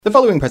The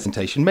following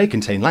presentation may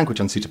contain language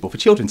unsuitable for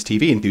children's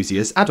TV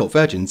enthusiasts, adult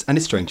virgins, and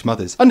estranged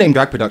mothers. Unnamed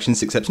Drag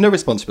Productions accepts no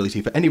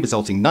responsibility for any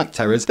resulting night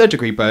terrors,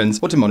 third-degree burns,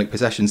 or demonic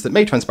possessions that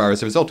may transpire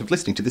as a result of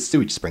listening to this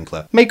sewage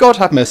sprinkler. May God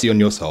have mercy on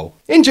your soul.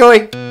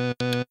 Enjoy!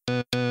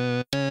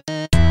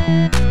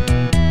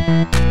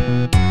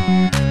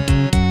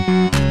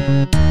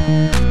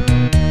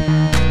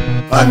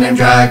 Unnamed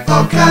Drag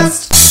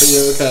Podcast. Are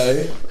you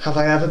okay? Have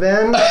I ever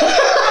been?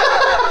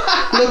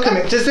 Look at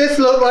me. Does this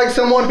look like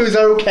someone who's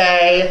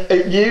okay?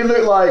 You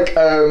look like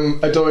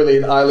a doily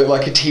and I look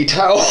like a tea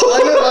towel.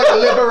 I look like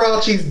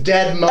Liberace's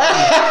dead mum.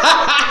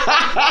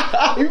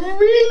 I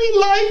really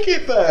like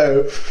it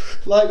though.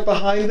 Like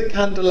behind the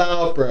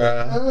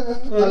candelabra. I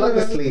like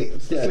the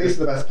sleeves. The sleeves are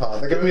the best part.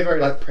 They're giving me very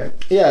like print.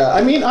 Yeah,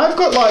 I mean I've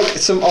got like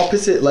some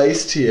opposite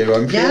lace to you.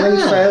 I'm feeling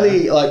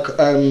fairly like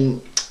oh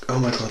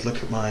my god,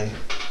 look at my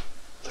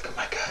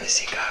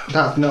courtesy coat.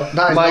 That is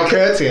not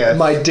courteous.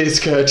 My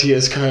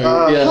discourteous coat.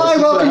 Hi,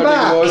 welcome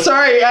back.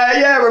 Sorry,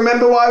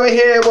 remember why we're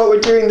here, what we're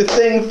doing the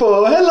thing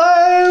for.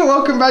 Hello,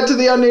 welcome back to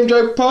the Unnamed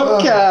Drag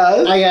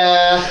Podcast.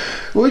 Hiya.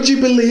 Would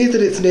you believe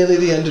that it's nearly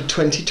the end of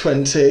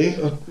 2020?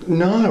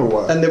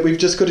 No. And that we've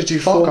just got to do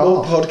 4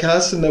 more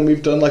podcasts and then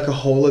we've done like a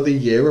whole other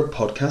year of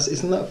podcasts?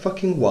 Isn't that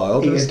fucking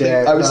wild? I was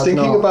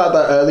thinking about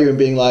that earlier and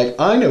being like,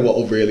 I know what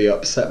will really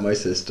upset my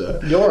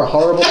sister. You're a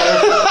horrible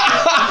person.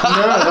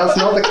 No, that's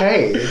not the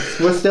case.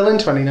 We're still in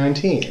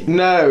 2019.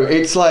 No,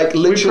 it's like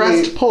literally...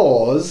 We pressed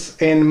pause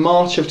in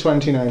March of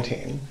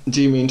 2019.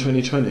 Do you mean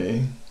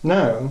 2020?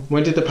 No.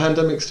 When did the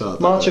pandemic start?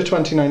 March of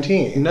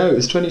 2019. No,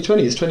 it's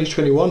 2020. It's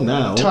 2021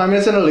 now. Time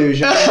is an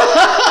illusion.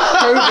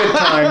 COVID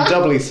time,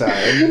 doubly so.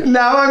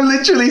 Now I'm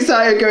literally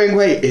sat here going,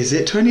 wait, is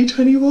it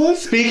 2021?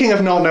 Speaking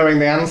of not knowing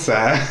the answer.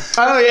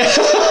 Oh, yeah.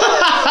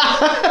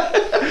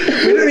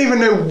 We don't even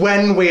know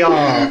when we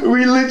are.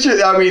 We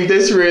literally, I mean,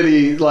 this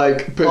really,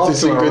 like, puts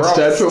us in good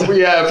stead for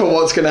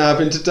what's going to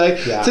happen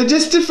today. Yeah. So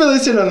just to fill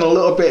us in on a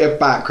little bit of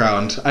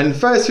background, and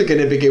first we're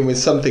going to begin with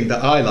something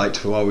that I like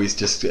to always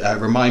just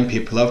remind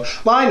people of.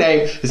 My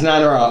name is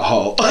Nana Art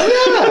Hall.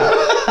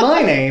 Oh, yeah.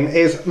 My name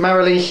is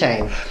Marilee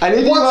Shane.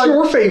 And what's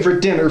your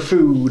favourite dinner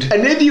food?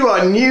 And if you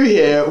are new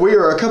here, we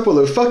are a couple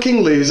of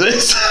fucking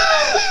losers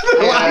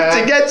that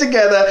like to get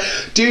together,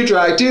 do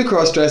drag, do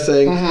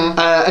cross-dressing,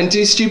 and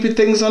do stupid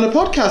things on a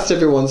podcast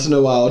every once in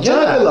a while.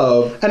 Yeah.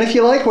 Love. And if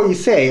you like what you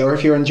see, or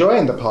if you're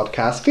enjoying the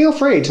podcast, feel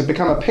free to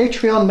become a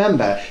Patreon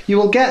member. You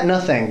will get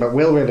nothing, but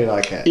we'll really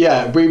like it.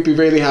 Yeah, we'd be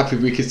really happy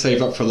if we could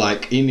save up for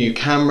like a new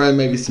camera,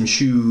 maybe some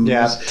shoes.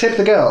 Yeah, tip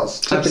the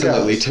girls.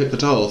 Absolutely, tip the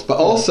dolls. But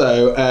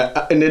also,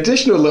 an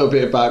additional little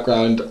bit of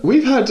background,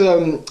 we've had...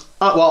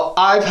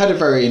 I've had a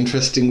very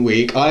interesting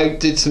week. I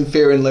did some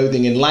Fear and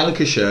Loathing in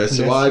Lancashire,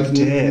 so I've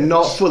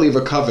not fully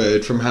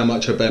recovered from how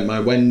much I bent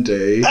my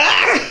Wendy.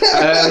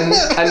 And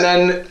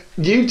then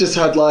you just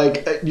had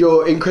like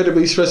your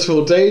incredibly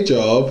stressful day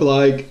job,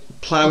 like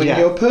ploughing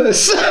your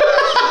purse.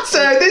 So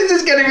this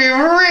is going to be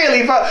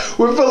really fun.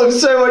 We're full of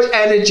so much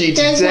energy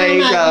today,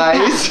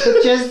 guys.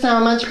 Just so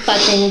much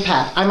fucking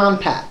pep. I'm on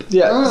pep.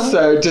 Yeah,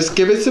 so just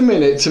give us a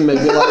minute to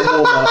maybe like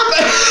warm up.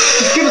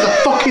 Just give us a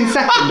fucking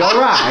second,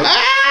 alright?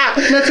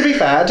 No, to be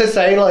fair, to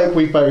say like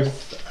we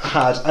both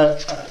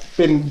had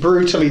been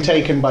brutally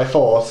taken by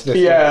force this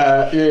week.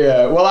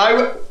 Yeah. Well,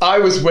 I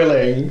was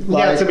willing.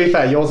 Like, to be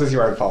fair, yours is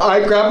your own fault.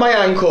 I grabbed my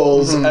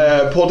ankles,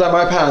 pulled down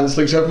my pants,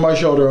 looked over my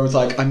shoulder and was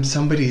like, I'm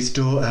somebody's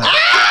daughter.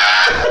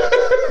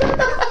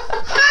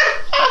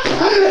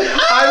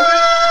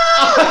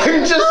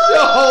 I'm just a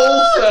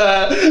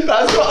holster.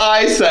 That's what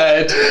I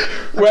said.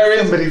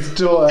 Whereas somebody's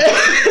daughter.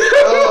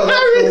 Oh,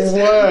 that's the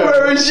worst.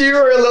 Whereas you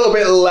were a little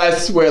bit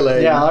less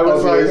willing. Yeah, I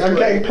was like, I'm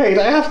getting paid.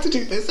 I have to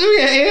do this. I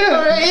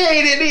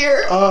hate it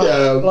here.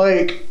 Oh,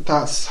 like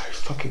that's so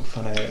fucking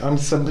funny. I'm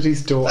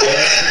somebody's daughter.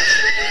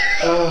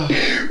 I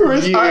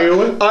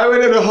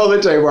went on a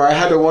holiday where I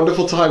had a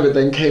wonderful time but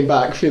then came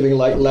back feeling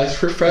like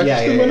less refreshed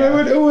than when I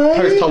went away.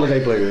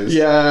 Post-holiday blues.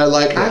 Yeah,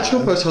 like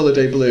actual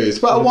post-holiday blues.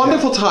 But a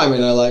wonderful time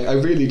and I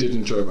really did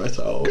enjoy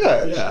myself.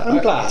 Good. Yeah, I'm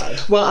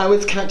glad. Well, I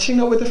was catching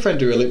up with a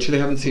friend who I literally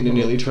haven't seen in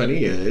nearly 20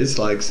 years,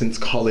 like since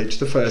college,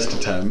 the first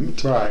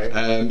attempt.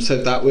 Right. So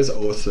that was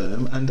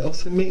awesome. And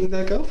also meeting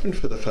their girlfriend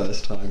for the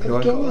first time, who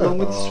I got along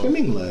with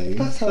swimmingly.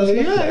 That sounds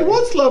lovely. Yeah, it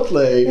was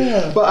lovely.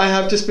 Yeah. But I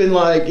have just been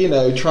like,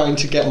 trying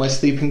to get my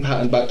sleeping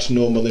pattern back to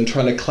normal and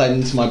trying to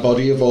cleanse my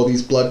body of all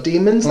these blood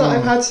demons that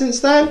I've had since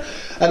then,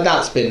 and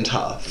that's been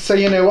tough. So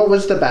what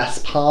was the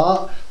best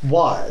part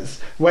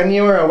was when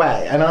you were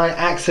away and I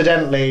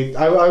accidentally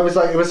I was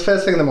like, it was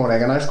first thing in the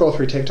morning and I scroll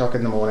through TikTok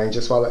in the morning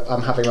just while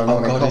I'm having my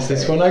morning coffee. Is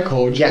this when I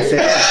called you? Yes,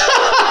 it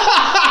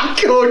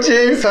is. Called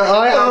you.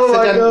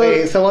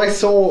 So I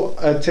saw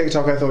a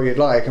TikTok I thought you'd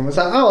like and was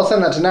like, I'll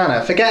send that to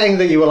Nana, forgetting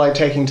that you were like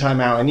taking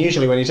time out, and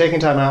usually when you're taking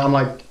time out I'm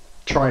like,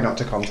 try not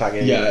to contact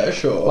you. Yeah,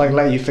 sure. Like,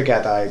 let you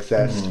forget that I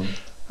exist.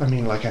 I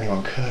mean, like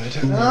anyone could. I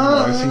think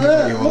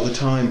about you all the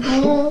time.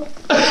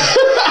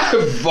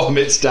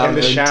 Vomits down in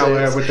the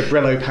shower with the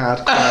Brillo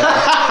pad.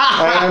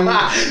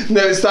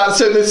 No, it's that.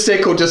 So the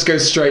stick will just go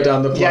straight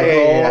down the plug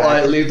hole.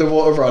 Like leave the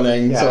water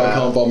running, so I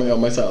can't vomit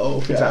on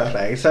myself.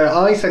 Exactly. So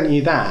I sent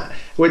you that,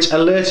 which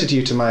alerted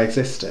you to my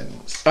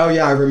existence. Oh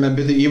yeah, I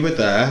remember that you were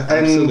there.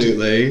 And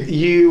absolutely.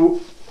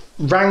 You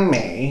rang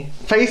me,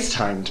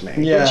 FaceTimed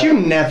me, which you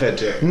never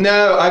do.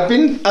 No, I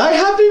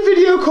have been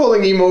video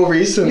calling you more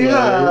recently.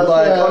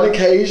 On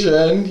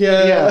occasion.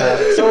 Yeah.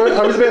 So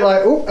I was a bit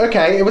like, oh,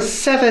 okay. It was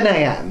 7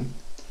 a.m.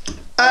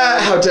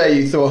 How dare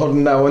you? Hold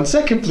on now 1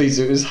 second, please.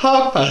 It was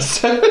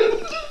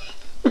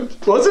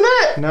 7:30. Wasn't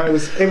it? No,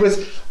 it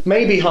was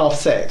maybe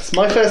 6:30.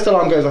 My first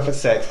alarm goes off at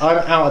 6. I'm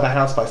out of the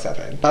house by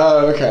 7.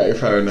 Oh, okay,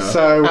 fair enough.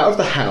 So out of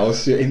the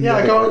house, you're in. Yeah,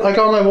 I go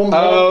on my morning.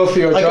 Oh, for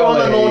your I go on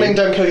my morning.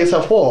 Don't kill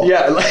yourself walk.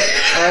 Yeah.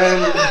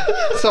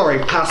 Sorry,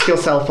 pass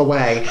yourself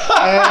away.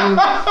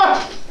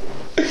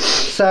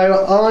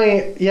 So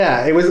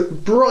it was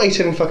bright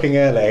and fucking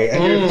early,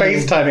 and you were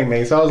FaceTiming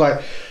me, so I was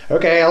like,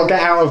 okay, I'll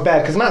get out of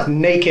bed, because Matt's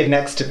naked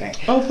next to me.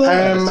 Oh,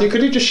 so you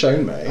could have just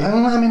shown me.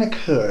 I mean, I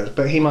could,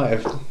 but he might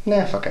have.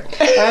 Nah, fuck it.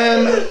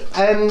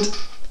 And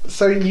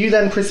so you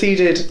then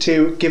proceeded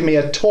to give me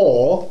a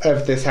tour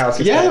of this house.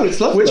 Yeah, it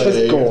was lovely. Which was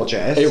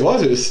gorgeous. It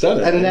was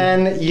stunning. And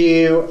then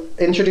you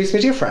introduced me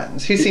to your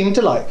friends, who seemed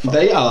delightful.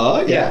 They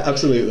are, yeah,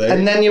 absolutely.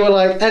 And then you were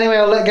like, anyway,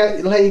 I'll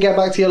let you get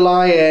back to your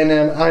lie-in,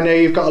 and I know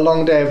you've got a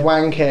long day of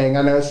wanking,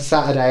 I know it's a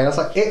Saturday, and I was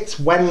like, it's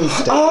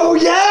Wednesday. Oh,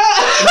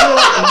 yeah! And you were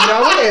like,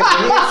 no it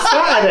isn't, it's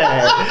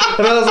Saturday.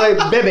 And I was like,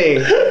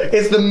 Bibby,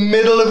 it's the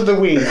middle of the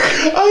week.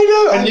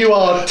 I know. And you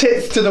are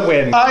tits to the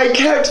wind. I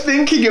kept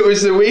thinking it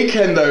was the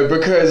weekend, though,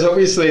 because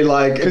obviously,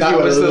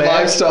 that was the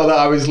lifestyle that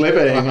I was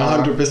living,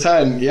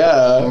 100%,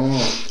 yeah.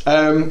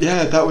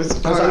 That was...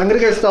 I was like, I'm going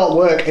to go start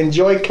work,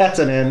 enjoy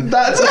ketamine.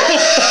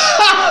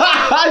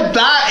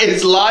 That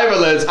is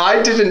libelous.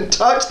 I didn't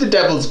touch the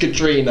devil's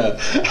Katrina.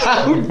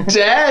 How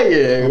dare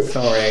you?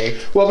 Sorry.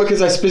 Well,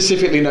 because I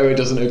specifically know it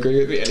doesn't agree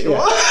with me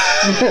anymore.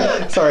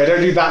 Yeah. Sorry, I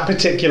don't do that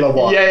particular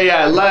one.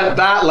 Yeah, learnt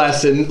that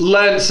lesson.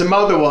 Learnt some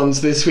other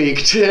ones this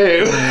week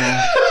too.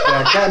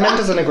 Ketamine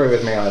doesn't agree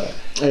with me either.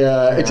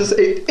 Yeah, it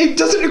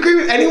doesn't agree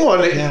with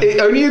anyone. It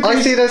only agrees...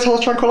 I see those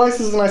horse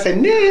tranquilizers and I say,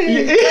 no.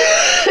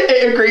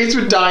 It agrees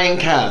with dying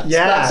cats.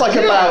 Yeah. That's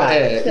about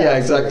it. Yeah,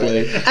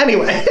 exactly.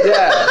 Anyway.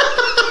 Yeah.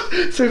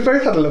 So we've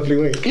both had a lovely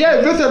week. Yeah,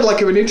 we've both had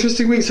an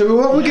interesting week. So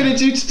what we're going to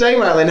do today,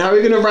 Marilyn, how are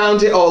we going to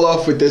round it all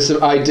off with this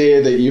idea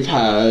that you've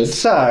had?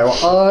 So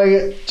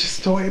I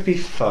just thought it'd be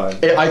fun.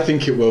 I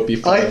think it will be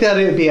fun. I thought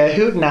it'd be a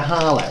hoot and a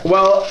holler.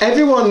 Well,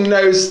 everyone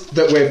knows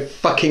that we're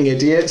fucking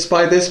idiots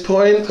by this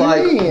point.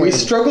 We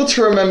struggle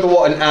to remember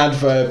what an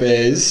adverb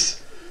is.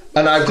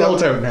 And I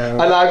don't know.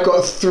 And I've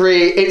got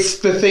 3. It's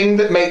the thing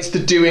that makes the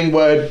doing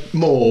word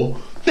more.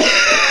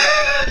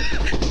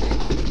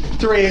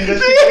 3 English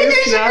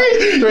degrees.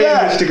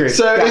 English degrees.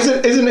 So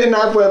isn't it an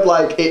adverb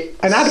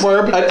an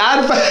adverb? An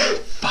adverb.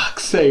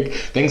 Fuck's sake!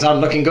 Things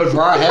aren't looking good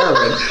for our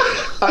heroine.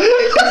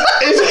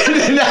 Isn't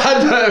it an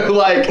adverb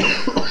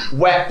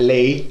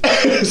wetly,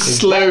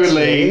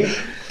 slowly,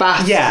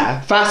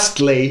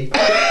 fastly?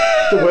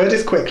 The word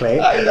is quickly.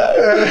 I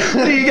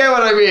know. Do you get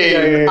what I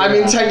mean? Yeah. I'm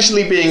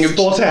intentionally being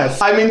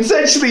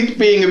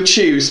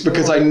obtuse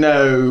because I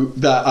know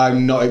that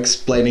I'm not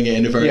explling it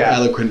in a very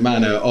eloquent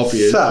manner,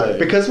 obviously. So,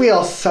 because we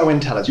are so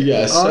intelligent,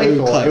 I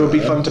thought it would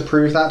be fun to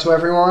prove that to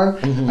everyone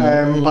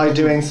by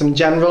doing some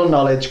general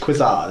knowledge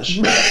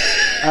quizzage.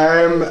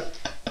 And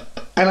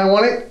I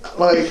want it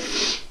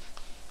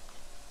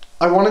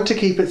I wanted to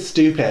keep it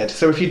stupid,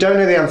 so if you don't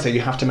know the answer, you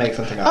have to make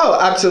something up. Oh,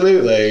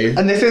 absolutely.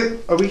 And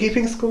are we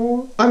keeping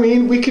score? I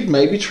mean, we could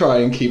maybe try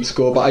and keep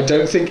score, but I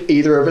don't think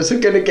either of us are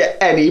going to get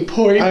any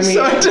points,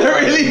 so I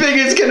don't really think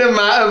it's going to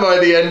matter by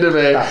the end of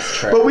it. That's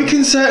true. But we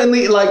can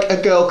certainly,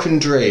 a girl can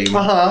dream.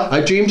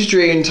 I dreamed a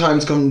dream,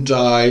 time's gone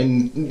by,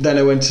 and then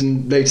I went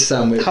and made a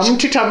sandwich.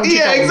 Humpty Dumpty.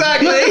 Yeah,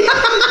 exactly.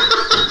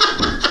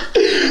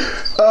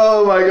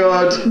 Oh my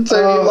god. So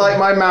you like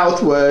my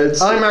mouth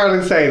words. I'm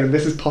Marilyn saying that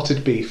this is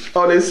potted beef.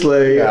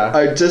 Honestly,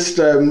 I just,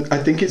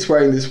 I think it's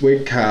wearing this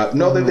wig cap.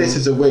 Not that this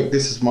is a wig,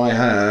 this is my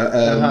hair.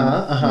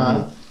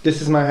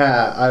 This is my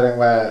hair. I don't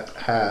wear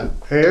hair.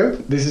 Who?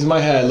 This is my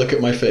hair, look at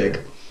my fig.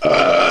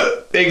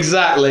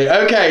 Exactly.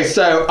 Okay,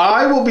 so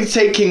I will be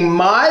taking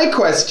my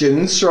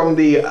questions from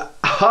the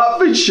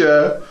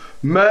Hertfordshire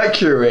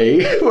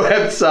Mercury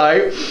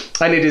website,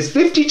 and it is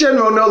 50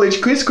 general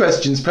knowledge quiz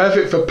questions,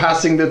 perfect for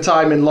passing the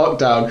time in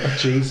lockdown. Oh,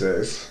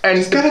 Jesus. And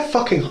just gotta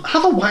fucking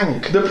have a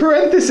wank. The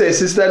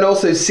parenthesis is then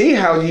also see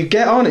how you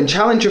get on and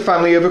challenge your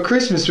family over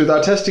Christmas with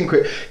our testing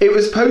quiz. It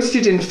was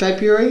posted in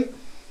February.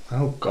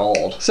 Oh,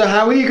 God. So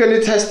how are you going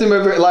to test them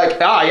over it?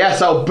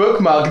 Yes, I'll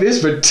bookmark this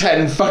for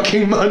 10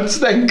 fucking months,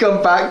 then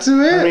come back to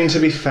it? I mean, to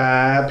be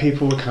fair,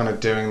 people were kind of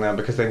doing that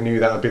because they knew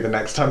that would be the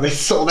next time they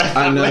saw their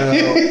family. I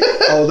know.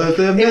 All of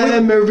the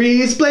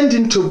memories blend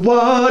into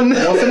one.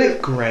 Wasn't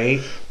it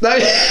great?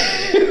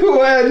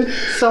 When...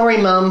 Sorry,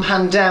 Mum,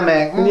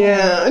 pandemic.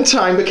 Yeah, and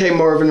time became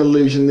more of an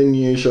illusion than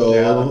usual.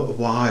 Yeah.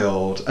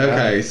 Wild.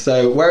 Okay,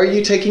 so where are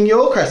you taking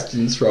your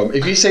questions from?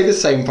 If you say the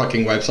same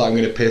fucking website, I'm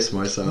going to piss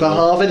myself. The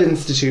Harvard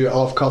Institute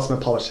of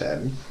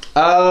Cosmopolitan.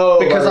 Oh,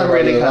 because I'm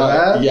really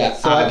clever. Right. Yeah,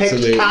 so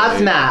absolutely. I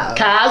picked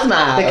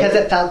Cosmo because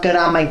it felt good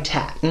on my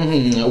tap.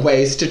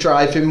 Ways to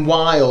drive him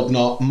wild,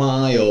 not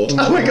mild.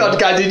 Oh my god,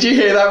 guys, did you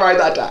hear that? Write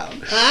that down.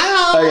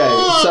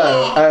 Okay,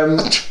 so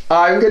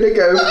I'm gonna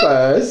go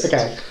first.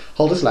 Okay,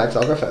 hold his legs.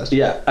 I'll go first.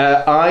 Yeah,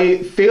 I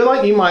feel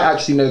like you might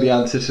actually know the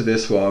answer to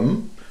this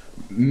one.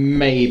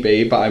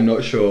 Maybe, but I'm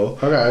not sure.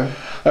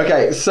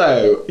 Okay,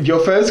 so your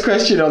first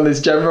question on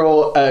this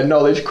general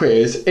knowledge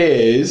quiz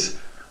is,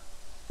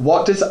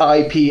 what does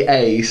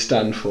IPA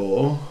stand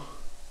for?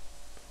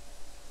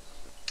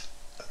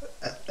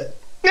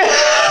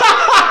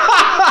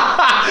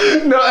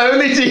 Not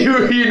only do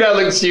you now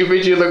look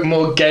stupid, you look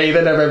more gay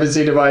than I've ever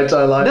seen in my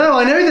entire life. No,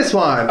 I know this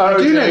one. I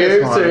do know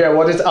this one. So yeah,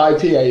 what does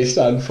IPA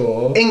stand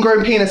for?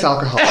 Ingrown penis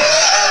alcohol.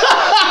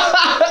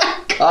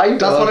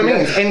 That's what it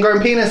means.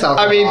 Ingrown penis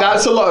alcohol. I mean,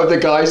 that's a lot of the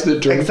guys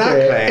that drink it.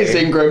 It's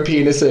ingrown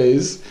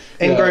penises.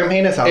 Ingrown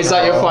penis alcohol. Is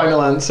that your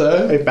final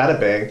answer? It better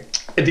be.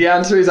 The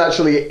answer is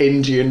actually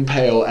Indian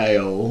Pale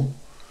Ale.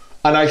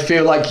 And I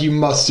feel like you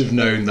must have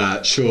known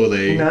that,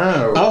 surely.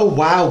 No. Oh,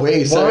 wow,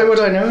 wait. So, why would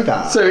I know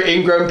that? So,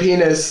 ingrown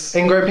penis...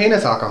 Ingrown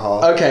penis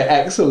alcohol. Okay,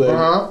 excellent.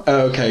 Uh-huh.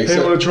 Okay,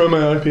 so... I want to try my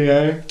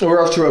IPA. We're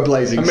off to a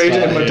blazing start. I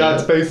made it in my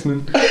dad's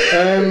basement.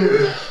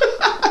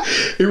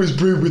 It was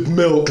brewed with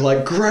milk,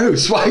 like,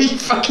 gross. Why are you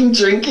fucking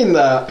drinking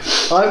that?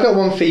 I've got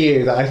one for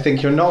you that I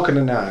think you're not going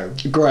to know.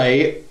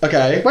 Great.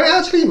 Okay. Wait,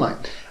 actually, you might.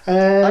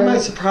 I might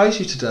surprise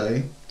you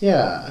today.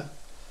 Yeah.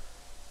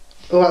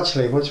 Oh,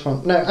 actually, which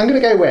one? No, I'm going to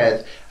go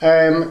with...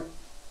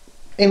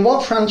 in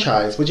what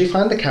franchise would you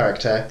find the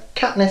character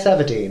Katniss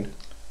Everdeen?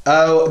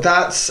 Oh,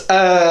 that's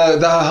the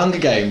Hunger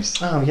Games.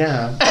 Oh,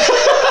 yeah.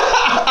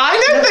 I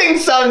know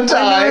things sometimes.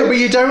 I know, but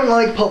you don't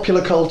like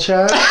popular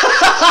culture.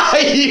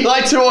 You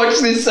like to watch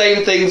the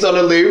same things on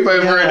a loop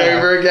over and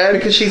over again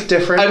because she's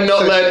different and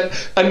not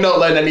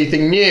learn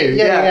anything new.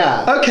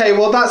 Yeah. Okay,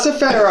 well that's a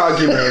fair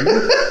argument.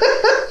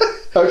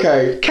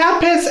 Okay. Cat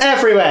piss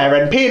everywhere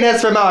and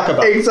penis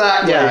remarkable.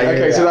 Exactly.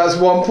 Okay, so that's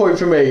 1 point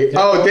for me.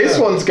 Yeah, this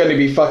one's going to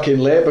be fucking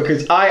lit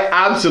because I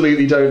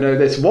absolutely don't know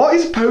this. What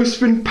is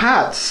Postman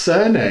Pat's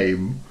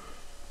surname?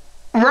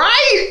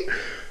 Right?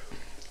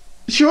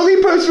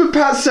 Surely Postman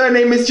Pat's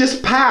surname is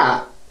just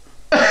Pat.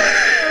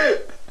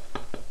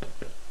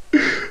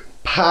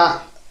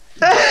 Pat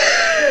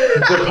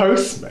the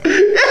Postman.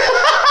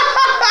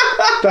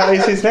 That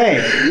is his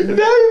name.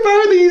 No,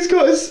 apparently he's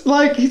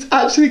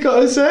actually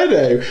got a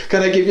surname.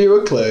 Can I give you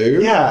a clue?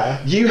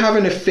 Yeah. You have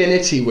an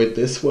affinity with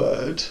this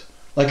word.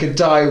 Like a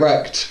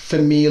direct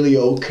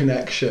familial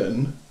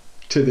connection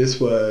to this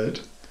word.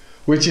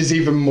 Which is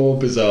even more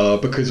bizarre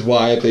because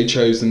why have they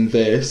chosen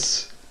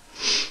this?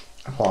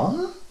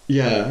 What?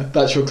 Yeah,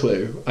 that's your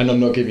clue. And I'm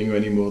not giving you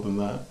any more than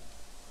that.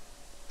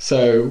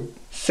 So...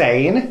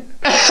 Sane?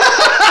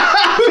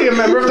 Is he a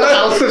member of the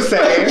House of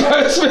Sane?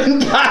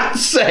 Postman Pat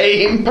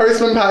Sane.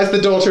 Postman Pat is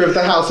the daughter of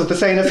the House of the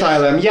Sane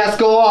Asylum. Yes,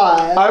 go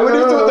on. I would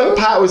have thought that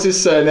Pat was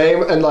his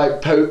surname and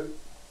like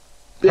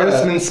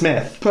Postman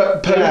Smith.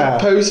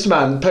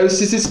 Postman.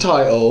 Post is his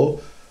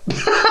title.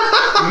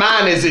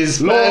 Man is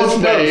his first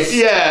name.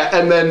 Yeah,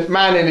 and then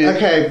man in his...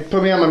 Okay,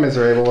 put me on my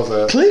misery. What was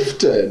it?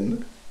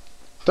 Clifton.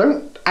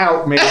 Don't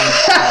out me.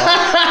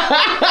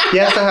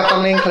 Yes, I have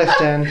family in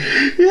Clifton.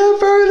 Yeah,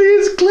 apparently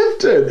it's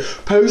Clifton.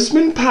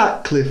 Postman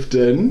Pat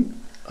Clifton.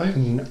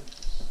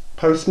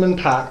 Postman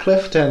Pat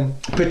Clifton.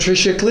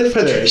 Patricia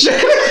Clifton. That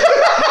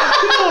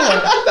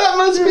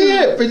must be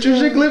it.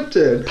 Patricia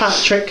Clifton.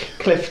 Patrick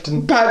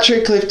Clifton.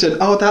 Patrick Clifton.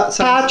 Oh, that's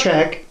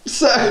Patrick.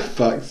 So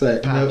fuck's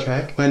sake.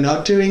 Patrick. No, we're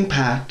not doing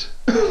Pat.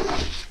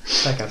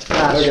 Like a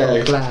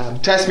okay. Glam.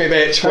 Test me,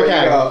 bitch. What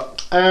you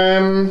got?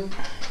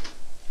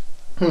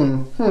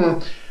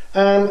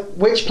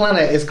 Which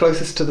planet is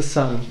closest to the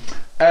sun?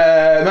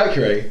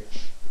 Mercury.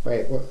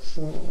 Wait, what's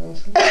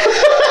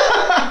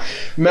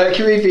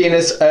Mercury,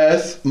 Venus,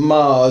 Earth,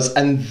 Mars,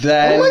 and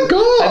then... Oh my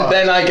god! And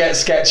then I get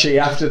sketchy.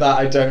 After that,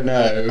 I don't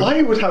know.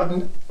 I would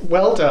have...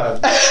 Well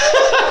done.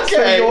 Okay.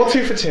 So you're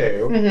 2 for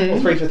 2, or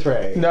 3 for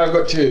 3? No, I've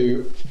got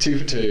 2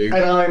 for 2.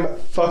 And I'm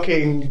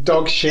fucking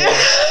dog shit.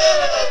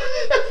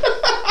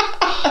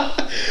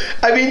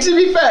 I mean, to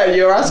be fair,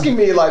 you're asking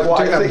me like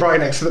what I think, right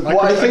next to the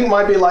what I think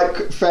might be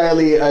like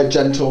fairly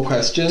gentle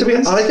questions.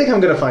 I think I'm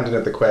going to find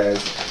another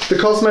quiz. The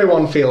Cosmo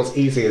one feels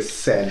easy as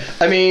sin.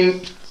 I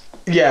mean,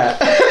 yeah.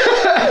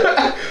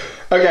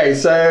 Okay,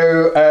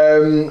 so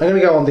I'm going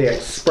to go on the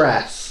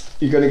Express.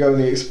 You're going to go on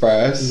the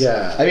Express?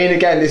 Yeah. I mean,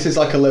 again, this is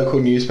like a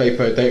local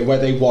newspaper where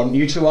they want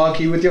you to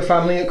argue with your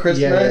family at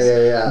Christmas.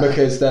 Yeah.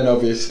 Because then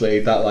obviously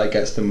that like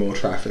gets them more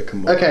traffic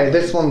and more. Okay,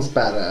 this one's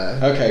better.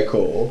 Okay,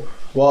 cool.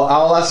 Well,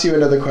 I'll ask you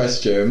another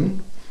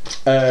question.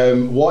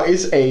 What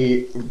is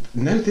a...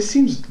 No, this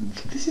is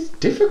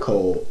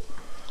difficult.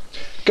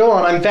 Go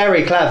on, I'm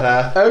very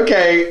clever.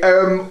 Okay,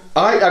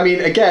 I mean,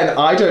 again,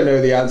 I don't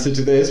know the answer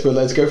to this, but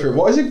let's go for it.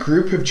 What is a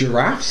group of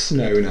giraffes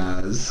known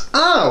as?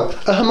 Oh,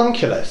 a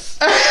homunculus.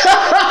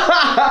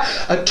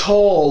 A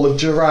tall of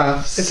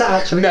giraffes. Is that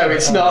actually... No,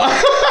 it's not.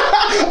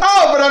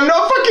 Oh, but I'm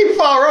not fucking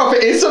far off.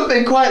 It is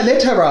something quite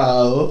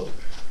literal.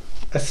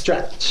 A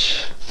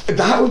stretch.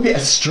 That would be a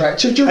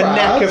stretch of giraffe. A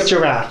neck of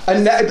giraffe.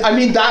 I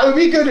mean, that would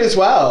be good as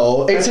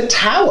well. It's a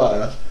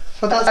tower.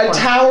 Well, that's a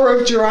tower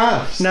of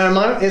giraffes. No,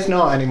 mine is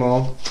not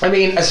anymore. I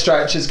mean, a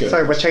stretch is good.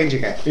 Sorry, we're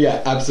changing it.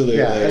 Yeah, absolutely.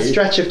 Yeah, a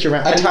stretch of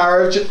giraffe. A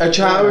tower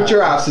of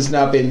giraffes has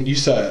now been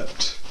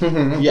usurped.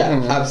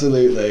 Yeah,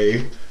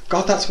 absolutely.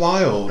 God, that's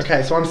wild.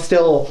 Okay, so I'm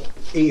still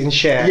eating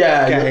shit.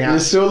 Yeah, you're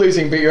still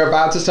losing, but you're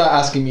about to start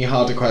asking me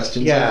harder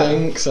questions, I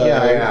think. So.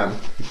 Yeah, I am.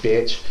 You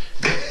bitch.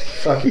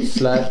 Fucking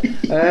slut.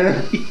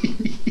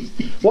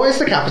 What is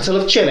the capital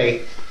of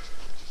Chile?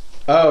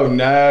 Oh,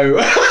 no.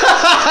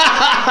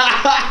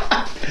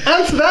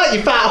 Answer that,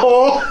 you fat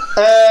whore!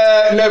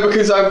 No,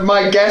 because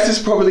my guess is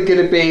probably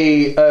going to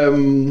be...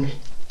 I'm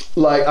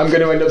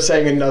going to end up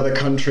saying another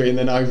country, and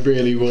then I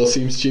really will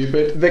seem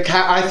stupid.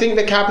 I think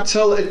the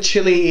capital of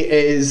Chile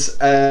is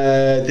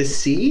the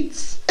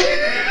Seeds.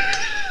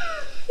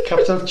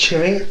 Capital of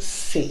Chile,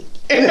 Seeds.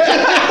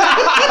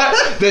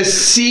 The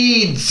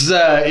Seeds.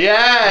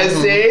 Yeah,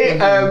 see.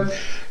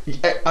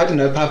 I don't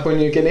know, Papua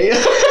New Guinea,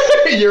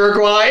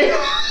 Uruguay.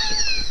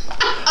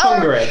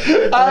 Hungary.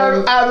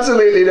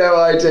 Absolutely no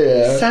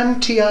idea.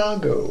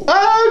 Santiago.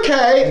 Oh,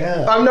 okay.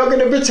 Yeah. I'm not going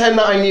to pretend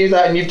that I knew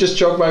that and you've just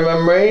jogged my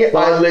memory.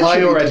 Well,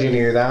 I already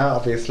knew that,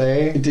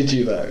 obviously. Did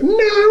you though?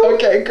 No.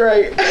 Okay,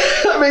 great.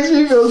 That makes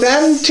me feel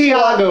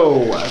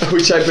Santiago.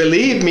 Which I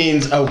believe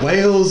means a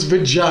whale's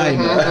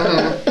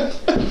vagina.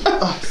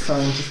 Oh,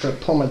 sorry, I'm just going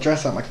to pull my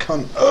dress out my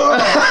cunt.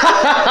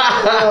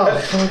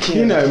 Oh, fuck you.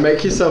 You know,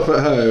 make yourself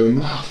at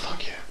home. Oh,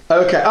 fuck you.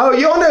 Okay. Oh,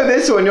 you'll know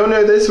this one.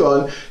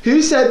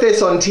 Who said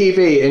this on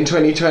TV in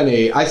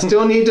 2020? I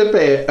still need a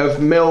bit of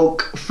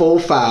milk full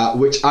fat,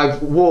 which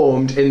I've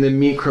warmed in the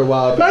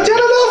microwave. Nigella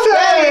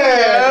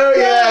Lawson!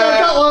 Yeah,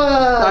 that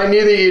one! I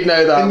knew that you'd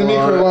know that in the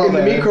microwave. In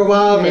the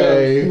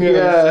microwave. Yes.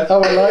 Yeah.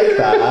 Oh, I like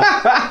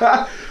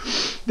that.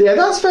 Yeah,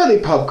 that's fairly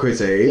pub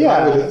quizzy. Yeah.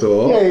 I would have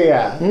thought.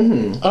 Yeah.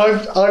 Mm-hmm.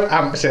 I've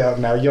amped it up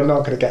now. You're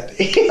not going to get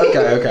it.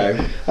 Okay.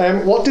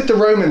 What did the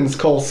Romans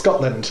call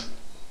Scotland?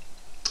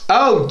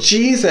 Oh,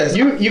 Jesus.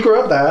 You grew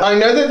up there. I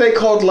know that they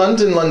called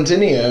London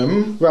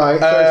Londinium. Right,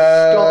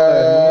 so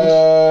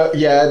Scotland.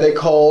 Yeah, they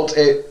called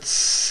it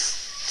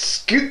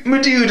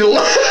Scootmadoodle.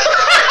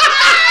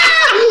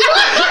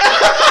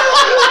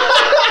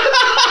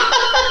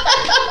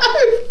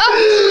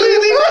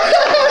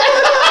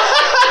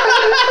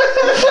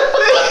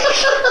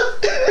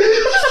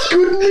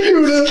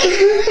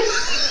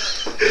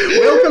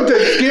 Welcome to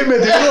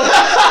Scootmadoodle.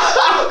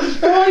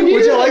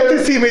 Would you like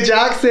to see me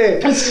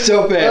Jackson?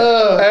 Stop it.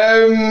 No.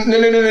 I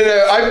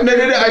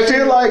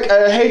feel like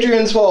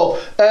Hadrian's Wall.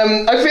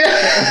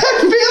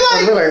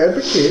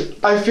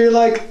 I feel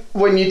like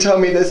when you tell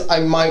me this, I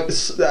might.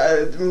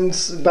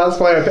 That's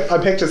why I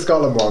picked a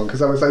Scotland one,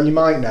 because I was like, you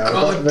might know.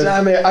 God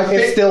damn it!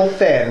 It's still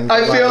thin.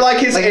 I feel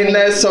like it's in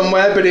there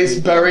somewhere, but it's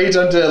buried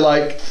under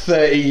like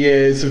 30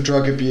 years of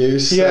drug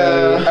abuse. So,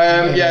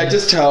 yeah.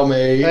 Just tell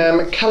me.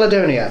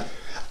 Caledonia.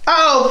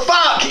 Oh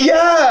fuck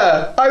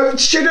yeah! I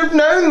should have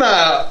known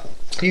that.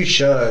 You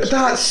should.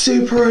 That's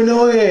super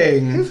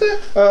annoying. Is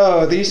it?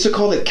 Oh, they used to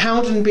call it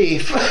Cowden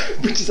Beef,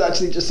 which is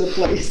actually just a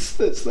place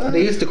that's there.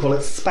 They used to call it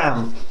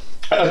Spam.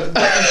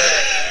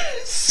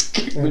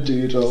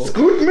 Scootmadoodle.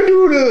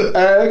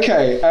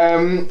 Okay.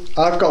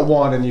 I've got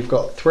one and you've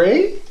got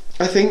three.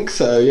 I think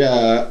so.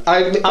 Yeah.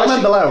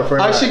 Comment below for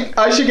I should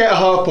get a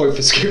half point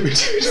for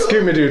Scootmadoodle.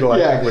 Scootmadoodle, I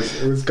think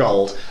was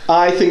gold.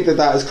 I think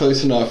that is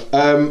close enough.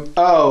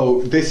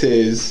 This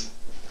is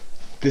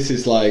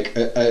like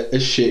a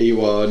shitty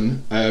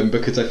one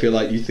because I feel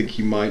like you think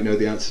you might know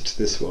the answer to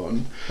this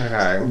one.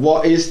 Okay.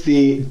 What is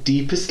the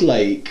deepest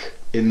lake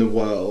in the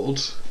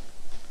world?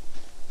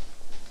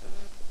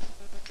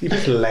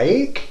 Deepest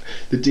lake?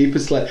 The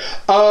deepest lake.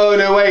 Oh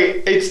no!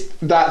 Wait,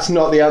 that's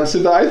not the answer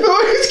that I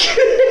thought it was going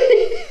to be.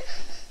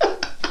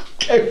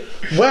 Okay.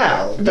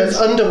 Well, there's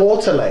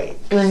underwater lakes.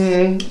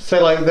 Mm-hmm.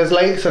 So, like, there's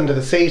lakes under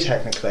the sea,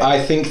 technically.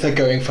 I think they're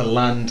going for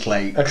land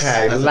lakes.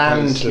 Okay,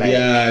 land lake.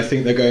 Yeah, I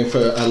think they're going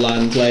for a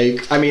land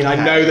lake. I mean, I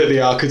know that they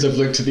are because I've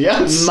looked at the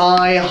answer.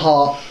 My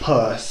hot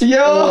puss.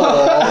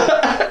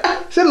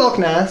 Yeah. Is it Loch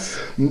Ness?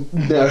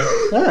 No.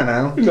 I don't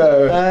know.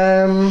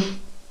 No.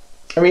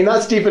 I mean,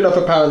 that's deep enough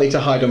apparently to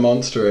hide a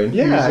monster in.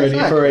 Yeah, Who's ready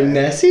for a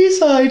Nessie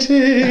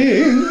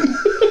sighting?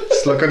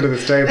 Just look under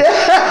this table.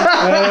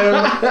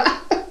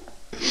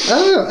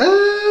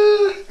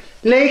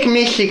 Lake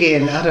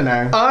Michigan. I don't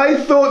know. I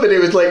thought that it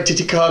was Lake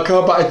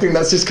Titicaca, but I think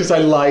that's just because I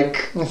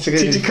like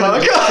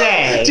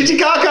Titicaca.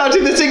 Titicaca out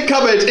in the sink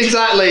cupboard.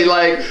 Exactly.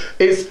 Like,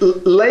 it's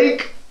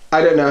Lake.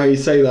 I don't know how you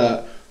say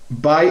that.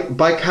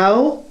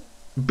 Baikal?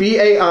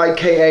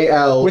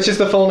 Baikal. Which is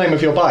the full name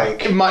of your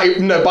bike?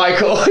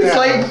 Baikal. It's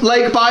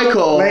Lake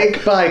Baikal.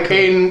 Lake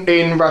Baikal.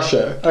 In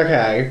Russia.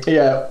 Okay.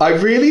 Yeah. I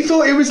really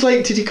thought it was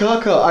Lake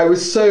Titicaca. I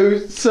was so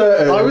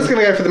certain. I was going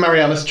to go for the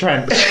Marianas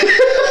Trench.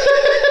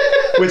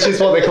 Which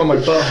is what they call my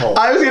butthole.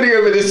 I was going to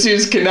go for the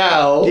Suez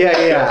Canal.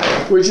 Yeah.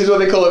 Which is what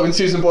they call it when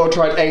Susan Boyle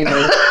tried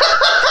anal.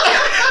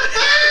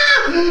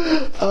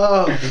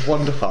 Oh,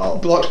 wonderful.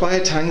 Blocked by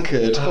a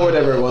tankard or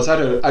whatever it was. I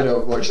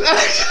don't watch that.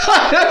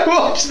 I don't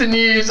watch the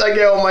news. I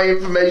get all my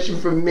information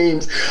from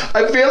memes.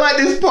 I feel like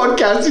this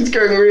podcast is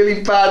going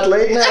really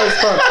badly. No, it's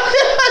fun.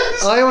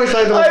 I always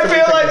like the I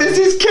feel like this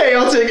is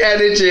chaotic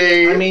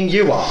energy. I mean,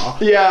 you are.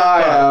 Yeah,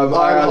 I am.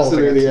 I I'm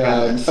absolutely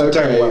am. So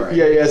don't worry.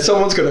 Yeah.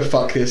 Someone's gonna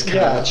fuck this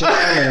cat.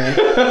 Yeah,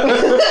 do you know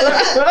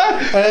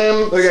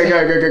what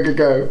I mean? Okay,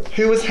 go.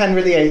 Who was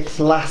Henry VIII's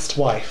last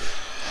wife?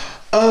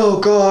 Oh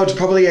God,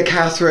 probably a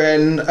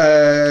Catherine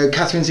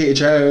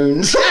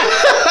Zeta-Jones.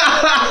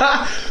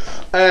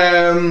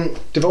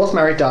 Divorced,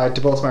 married, died.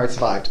 Divorced, married,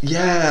 survived.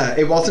 Yeah,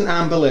 it wasn't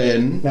Anne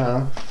Boleyn.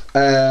 No.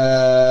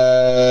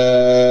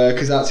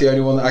 Because that's the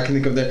only one that I can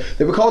think of.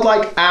 They were called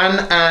like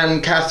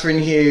Anne, Catherine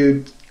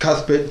Hugh,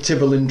 Cuthbert,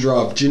 Tibble and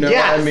Drub. Do you know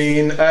what I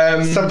mean?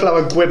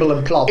 Sunflower, Gwibble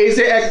and Plop. Is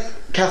it a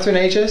Catherine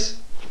Aegis?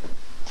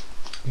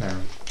 No.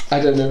 I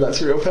don't know if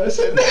that's a real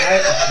person.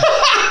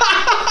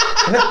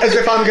 As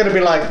if I'm going to be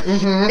like,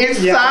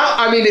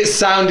 it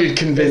sounded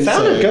convincing. It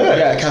sounded good.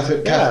 Yeah,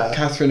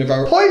 Catherine of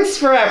Aragon. Points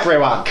for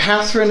everyone.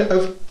 Catherine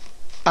of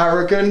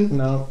Aragon?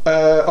 No.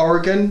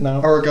 Oregon?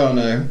 No.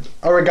 Oregano.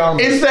 Oregano.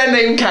 Is their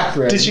name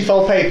Catherine? Did she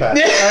fold paper?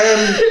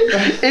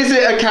 Is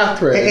it a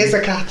Catherine? It is a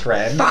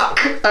Catherine. Fuck.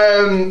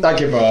 I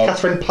give up.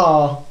 Catherine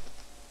Parr.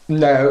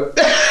 No.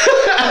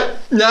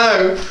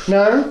 No.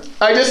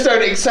 I just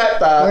don't accept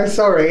that. I'm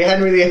sorry,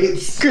 Henry VIII.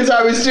 Because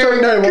I was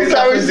doing.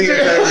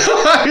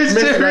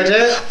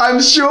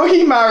 I'm sure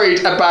he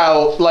married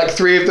about like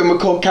 3 of them were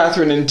called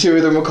Catherine and 2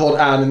 of them were called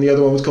Anne and the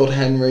other one was called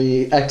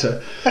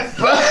Henrietta.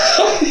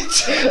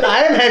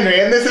 I am Henry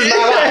and this is my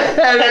wife.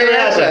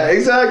 Henrietta.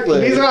 Exactly.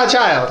 These are our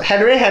child.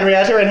 Henry,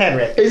 Henrietta, and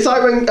Henry. It's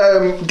like when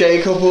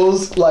gay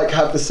couples like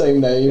have the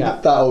same name. Yeah.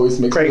 That always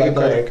makes me like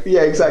Craig.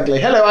 Yeah, exactly.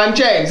 Hello, I'm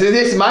James. And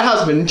this is my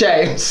husband,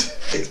 James.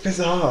 It's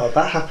bizarre.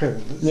 That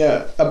happens.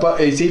 Yeah,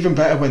 but it's even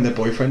better when they're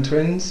boyfriend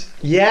twins.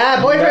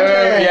 Yeah, boyfriend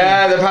twins.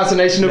 Yeah, the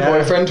fascination of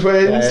boyfriend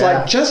twins. Yeah.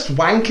 Like, just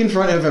wank in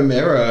front of a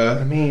mirror.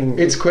 I mean,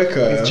 it's quicker.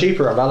 It's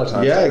cheaper on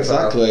Valentine's Day. Yeah,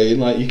 exactly.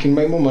 Like, you can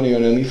make more money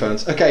on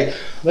OnlyFans. Okay.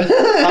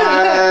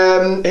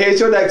 Here's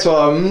your next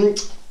one.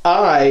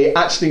 I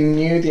actually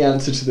knew the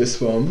answer to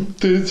this one.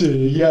 Did you?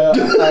 Yeah,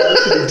 I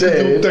actually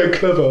did. They're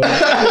clever.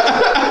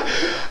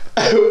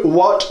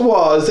 What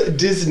was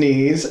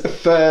Disney's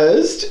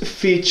first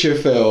feature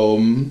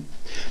film?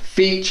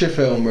 Feature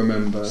film,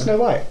 remember? Snow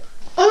White.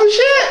 Oh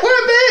shit, what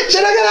a bitch!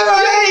 Did I get it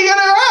right? Yeah, you got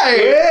it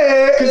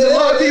right! Because a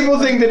lot of people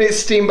think that it's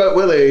Steamboat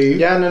Willie.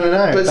 Yeah, no.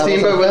 But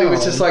Steamboat Willie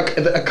was just like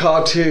a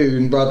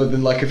cartoon rather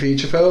than like a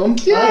feature film.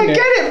 Yeah, get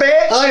it,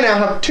 bitch! I now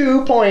have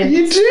 2 points.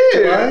 You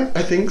do?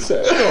 I think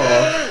so.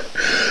 Sure.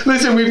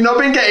 Listen, we've not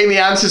been getting the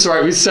answers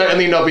right. We've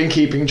certainly not been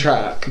keeping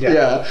track.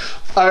 Yeah.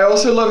 I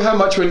also love how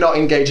much we're not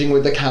engaging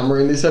with the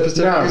camera in this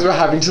episode because we're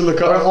having to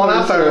look up on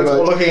our phones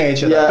or looking at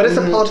each other. Yeah. But it's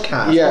a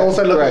podcast. Yeah,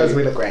 also look at us,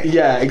 we look great.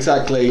 Yeah,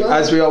 exactly.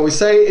 As we always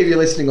say, if you're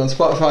listening on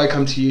Spotify,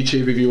 come to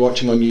YouTube. If you're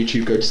watching on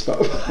YouTube, go to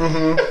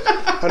Spotify.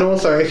 And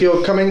also, if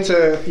you're coming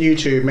to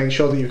YouTube, make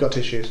sure that you've got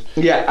tissues.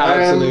 Yeah,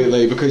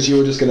 absolutely, because you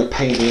were just going to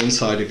paint the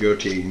inside of your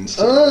jeans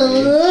today.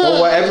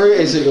 Or whatever it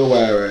is that you're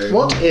wearing.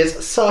 What is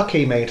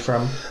sake made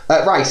from?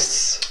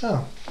 Rice.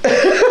 Oh.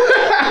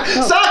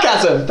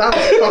 Sarcasm! That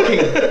was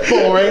fucking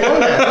boring,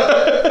 wasn't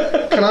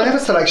it? Can I have a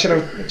selection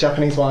of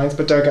Japanese wines,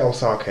 but don't get all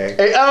sake?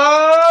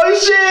 Oh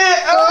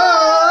shit!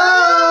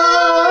 Oh!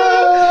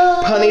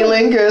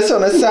 Punnylingus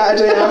on a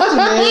Saturday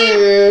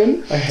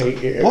afternoon. I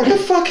hate you. What the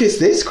fuck is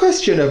this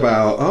question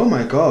about? Oh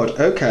my god,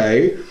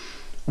 okay.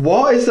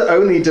 What is the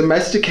only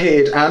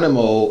domesticated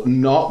animal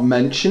not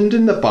mentioned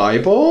in the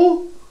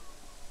Bible?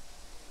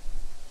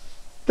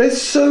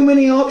 There's so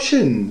many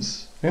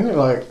options. Isn't it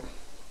like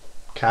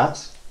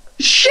cats?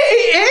 Shit,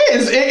 it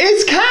is! It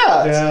is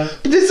cats! Yeah.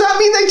 But does that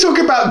mean they talk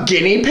about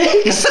guinea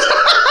pigs?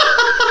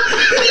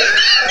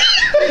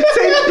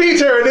 St.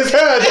 Peter and his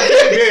herd.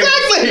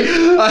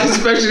 Exactly! I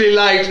especially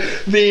liked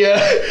the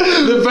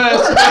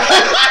verse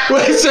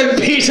where St.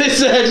 Peter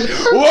said,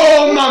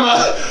 "Whoa,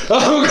 mama,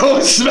 I'm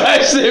going to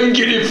smash them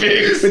guinea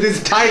pigs." With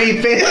his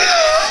tiny fist.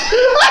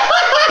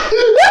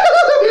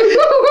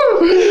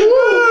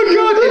 Oh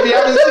god, if you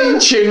haven't seen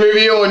Chin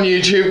Review on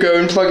YouTube, go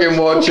and fucking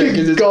watch it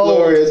because it's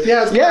glorious.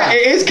 Yeah,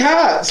 it is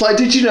cats. Like,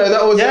 did you know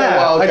that was a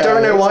wild I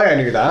don't know why I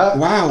knew that.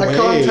 Wow, I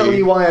can't tell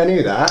you why I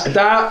knew that.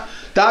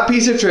 That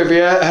piece of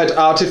trivia had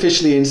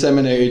artificially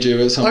inseminated you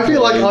at some point. I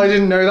feel like I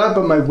didn't know that,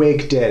 but my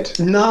wig did.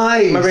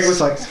 Nice. My wig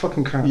was like,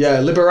 fucking crap. Yeah,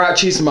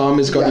 Liberace's mum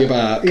has got your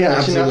back. Yeah,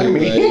 absolutely.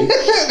 You know what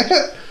I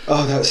mean?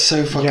 Oh, that's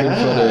so fucking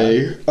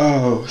funny.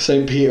 Oh,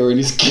 St. Peter and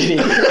his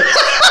guinea.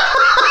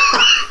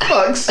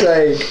 Fuck's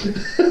sake.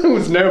 It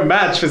was no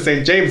match for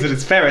St. James and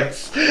his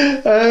ferrets.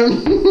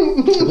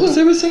 Was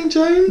there a St.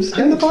 James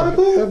in the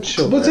Bible? I'm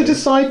sure. Was a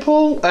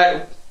disciple?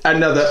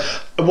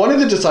 One of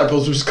the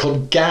disciples was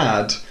called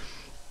Gad,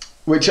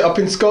 which up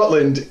in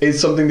Scotland is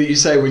something that you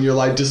say when you're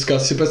like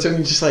disgusted by something.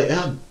 You're just like,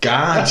 oh,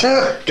 Gad.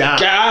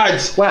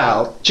 Gad.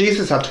 Well,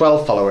 Jesus had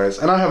 12 followers,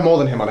 and I have more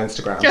than him on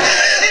Instagram.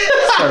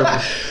 So,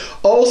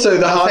 Also,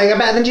 the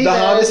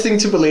hardest thing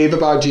to believe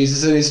about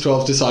Jesus and his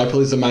 12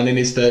 disciples is a man in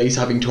his 30s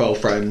having 12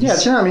 friends. Yeah,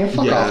 do you know what I mean?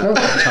 Fuck off. No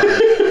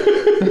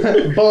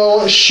time.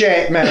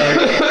 Bullshit, mate.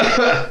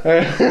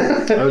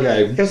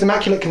 Okay. It was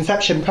Immaculate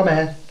Conception,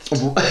 promise.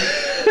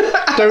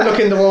 Don't look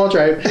in the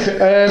wardrobe.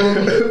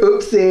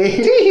 Oopsie.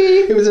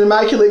 It was an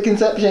Immaculate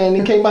Conception.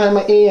 It came behind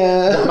my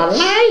ear. What am I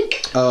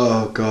like?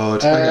 Oh,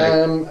 God.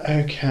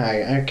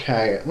 Okay. I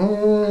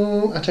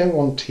don't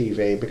want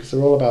TV because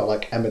they're all about,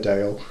 like,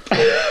 Emmerdale.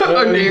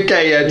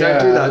 Okay, yeah, don't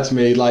do that to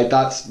me. Like,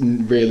 that's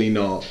really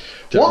not...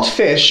 What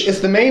fish is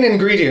the main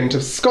ingredient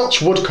of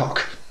Scotch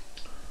woodcock?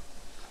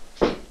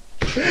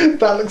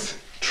 That looks...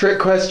 Trick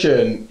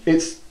question.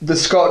 It's the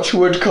Scotch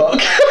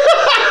woodcock.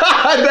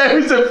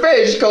 There's a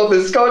fish called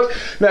the Scotch...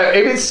 No,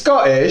 if it's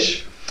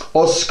Scottish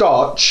or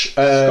Scotch...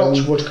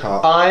 Scotch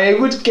woodcock. I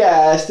would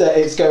guess that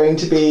it's going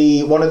to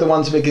be one of the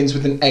ones that begins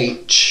with an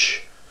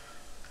H.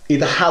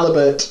 Either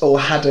halibut or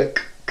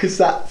haddock. Because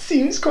that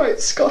seems quite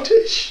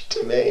Scottish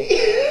to me.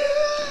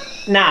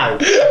 No.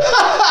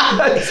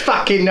 It's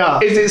fucking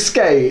not. Is it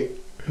skate?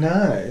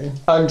 No.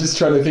 I'm just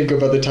trying to think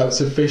of other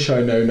types of fish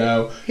I know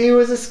now. He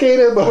was a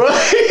skater boy.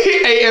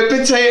 He ate a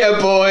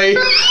potato boy.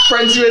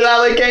 Friends with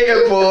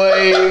alligator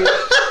boy.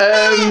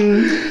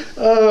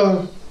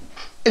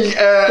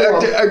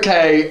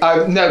 Okay.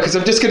 No, because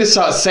I'm just going to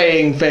start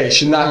saying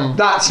fish, and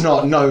that's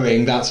not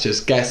knowing. That's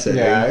just guessing.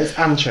 Yeah, it's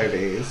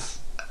anchovies.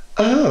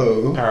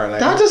 Oh. Apparently.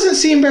 That doesn't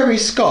seem very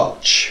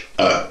Scotch.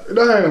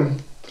 No.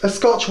 A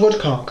Scotch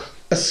woodcock.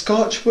 A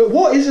Scotch...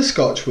 What is a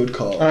Scotch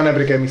woodcock? Oh,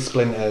 nobody gave me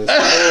splinters.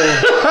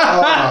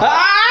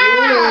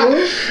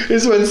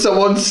 It's when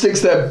someone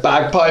sticks their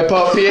bagpipe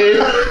up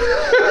you.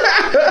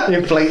 He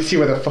inflates you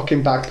with a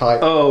fucking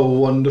bagpipe. Oh,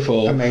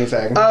 wonderful.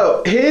 Amazing.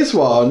 Oh, here's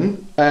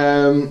one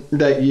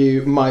that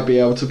you might be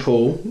able to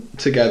pull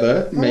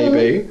together,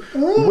 maybe.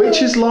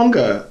 Which is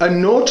longer, a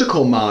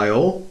nautical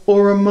mile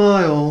or a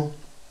mile?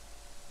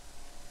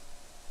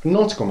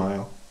 Nautical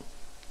mile.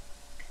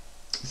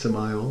 It's a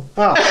mile.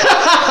 Oh.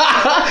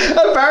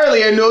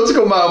 Apparently a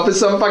nautical mile for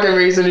some fucking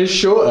reason is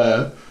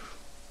shorter.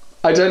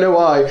 I don't know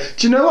why.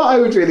 Do you know what I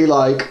would really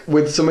like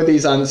with some of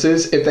these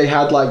answers if they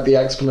had like the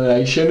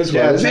explanation as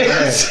well?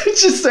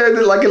 Just so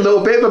that like a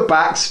little bit of a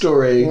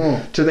backstory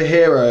to the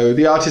hero,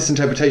 the artist's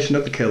interpretation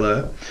of the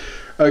killer.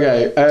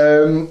 Okay,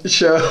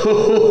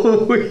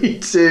 shall we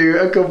do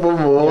a couple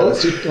more? Yeah,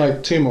 let's do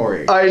like two more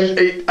each.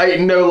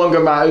 It no longer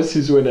matters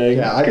who's winning.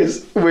 Yeah,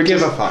 because we're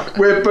give a fuck.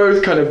 We're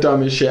both kind of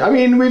dumb as shit. I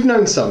mean, we've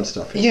known some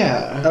stuff.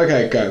 Yeah.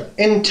 Okay, go.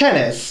 In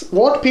tennis,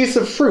 what piece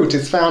of fruit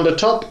is found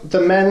atop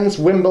the men's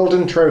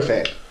Wimbledon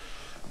trophy?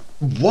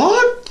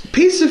 What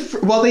piece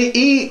of well, they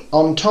eat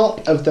on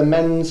top of the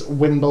men's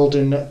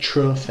Wimbledon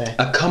trophy.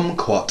 A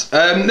kumquat.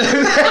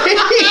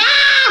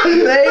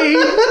 They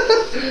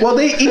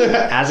eat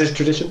as is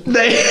tradition.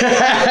 They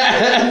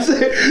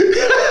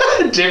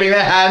dipping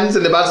their hands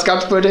in the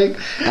butterscotch pudding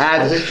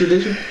as is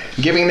tradition.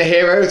 Giving the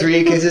hero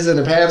 3 kisses and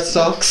a pair of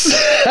socks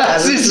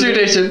as is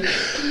tradition.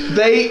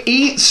 They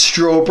eat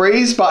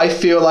strawberries, but I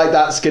feel like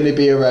that's going to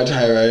be a red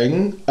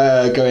herring,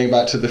 going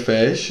back to the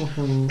fish.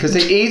 Because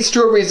they eat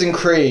strawberries and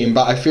cream,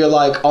 but I feel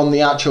like on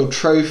the actual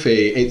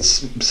trophy,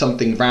 it's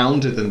something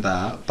rounder than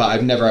that. But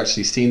I've never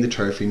actually seen the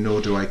trophy, nor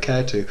do I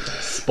care to.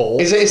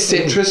 Sport. Is it a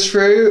citrus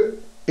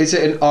fruit? Is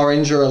it an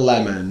orange or a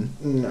lemon?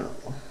 No.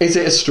 Is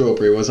it a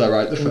strawberry? Was I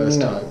right the first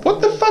No. time? What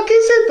the fuck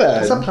is it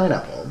then? It's a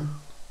pineapple.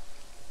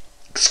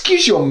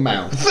 Excuse your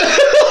mouth.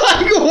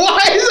 Like, why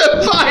is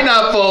a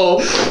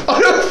pineapple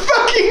on a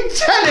fucking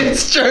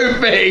tennis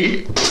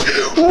trophy?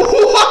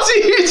 What are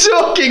you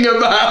talking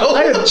about?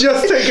 I had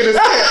just taken a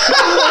sip.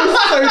 That was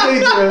so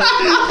dangerous.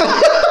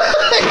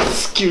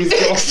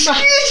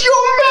 Excuse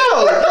your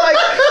mouth. Like,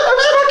 a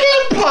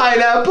fucking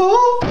pineapple?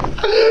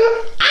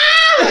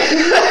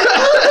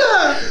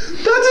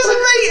 That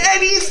doesn't make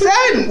any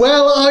sense.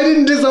 Well, I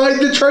didn't design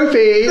the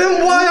trophy.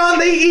 Then why aren't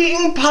they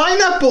eating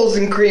pineapples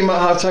and cream at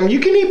halftime? You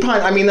can eat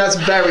I mean, that's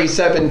very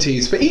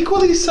 70s, but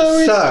equally so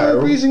is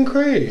strawberries and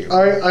cream.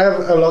 I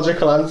have a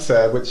logical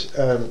answer, which...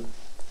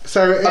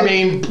 I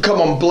mean,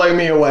 come on, blow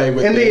me away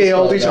with in this. In the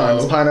oldie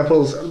times,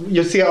 pineapples,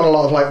 you see it on a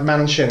lot of like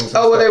mansions.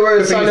 Oh, well, they were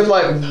a sign of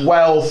like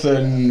wealth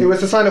and... It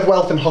was a sign of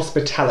wealth and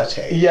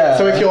hospitality. Yeah.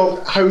 So if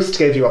your host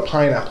gave you a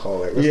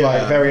pineapple, it was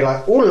like very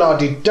like, oh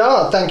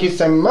la-di-da, thank you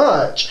so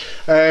much.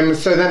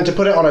 So then to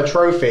put it on a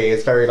trophy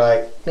is very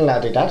like,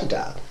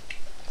 la-di-da-di-da.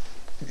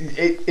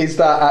 Is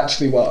that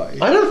actually why?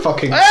 I don't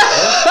fucking know.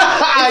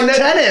 I know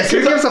tennis.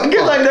 Because I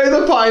know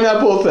the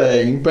pineapple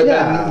thing, but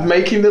then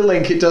making the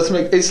link, it does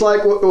make... It's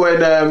like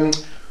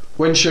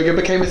when sugar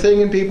became a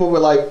thing and people were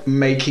like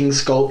making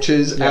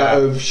sculptures out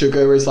of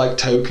sugar as like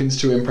tokens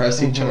to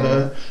impress each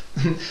other.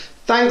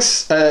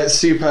 Thanks,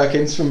 Sue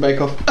Perkins from Bake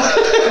Off.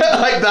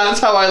 Like, that's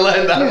how I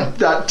learned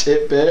that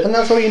tidbit. And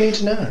that's all you need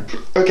to know.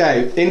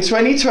 Okay, in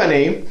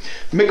 2020,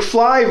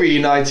 McFly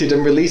reunited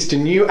and released a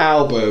new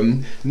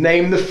album.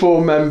 Name the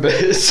 4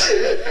 members.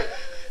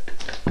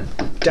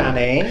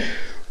 Danny.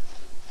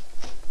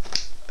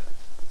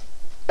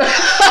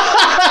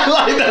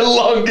 Like the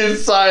longest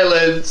awkward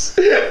silence.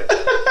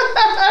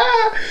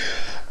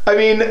 I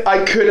mean,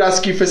 I could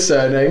ask you for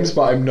surnames,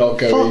 but I'm not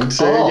going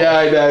to. Off. Yeah,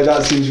 I know,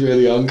 that seems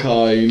really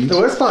unkind. The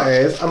worst part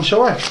is, I'm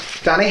sure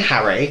Danny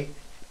Harry.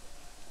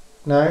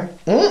 No?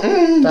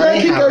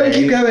 Yeah,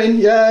 keep going.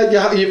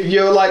 Yeah,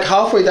 you're like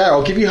halfway there.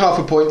 I'll give you half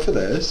a point for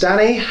this.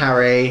 Danny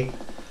Harry.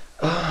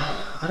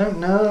 I don't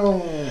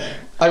know.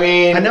 I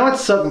mean, I know I'd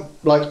suck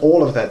like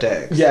all of their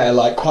dicks. Yeah,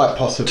 like quite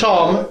possibly.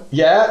 Tom.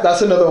 Yeah,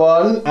 that's another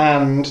one.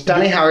 And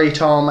Danny, Harry,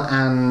 Tom,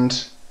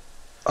 and...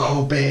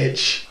 Oh,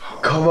 bitch.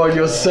 Come on,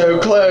 you're so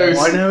close.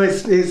 I know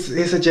it's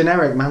a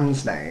generic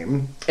man's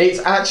name. It's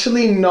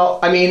actually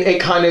not. I mean,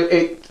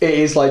 it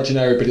is like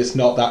generic, but it's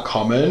not that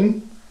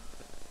common.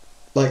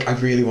 Like, I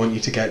really want you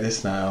to get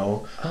this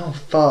now. Oh,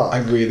 fuck. I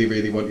really,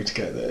 really want you to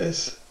get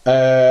this.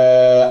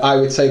 I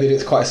would say that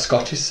it's quite a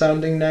Scottish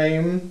sounding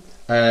name.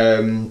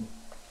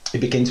 It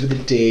begins with a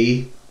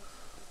D.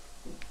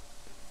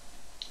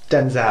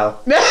 Denzel.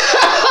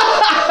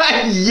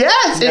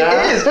 Yes, it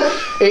is.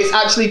 It's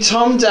actually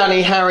Tom,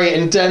 Danny, Harry,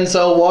 and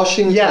Denzel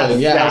Washington.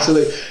 Yes.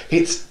 Absolutely.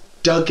 It's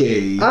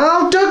Dougie.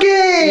 Oh,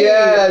 Dougie!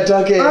 Yeah,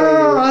 Dougie.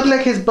 Oh, I'd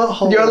lick his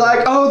butthole. You're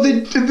like, oh,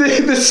 the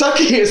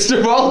suckiest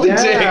of all the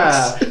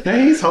dicks. No,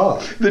 he's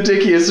hot. The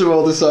dickiest of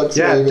all the sucks.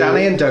 Yeah, maybe.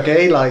 Danny and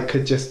Dougie like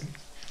could just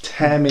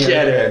tear me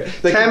Get open.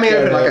 it. They tear could me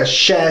get open like it. a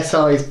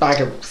share-sized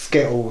bag of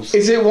Skittles.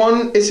 Is it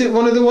one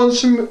of the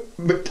ones from...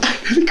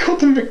 They call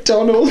them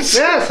McDonald's.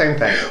 Yeah, same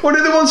thing. One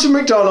of the ones from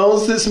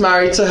McDonald's that's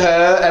married to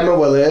her, Emma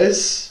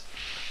Willis?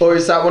 Or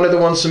is that one of the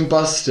ones from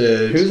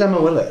Busted? Who's Emma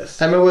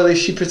Willis? Emma Willis,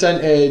 she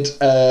presented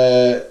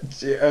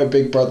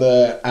Big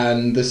Brother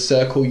and The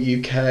Circle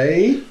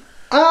UK.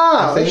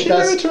 Ah, is she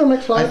married to a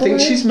McFly? I think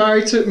she's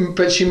married to...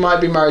 But she might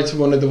be married to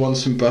one of the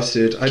ones from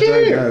Busted. I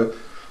don't know.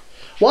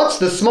 What's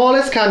the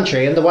smallest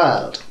country in the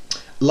world?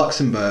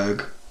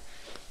 Luxembourg.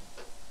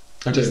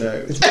 I don't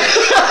know. It's not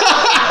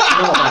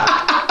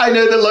that. I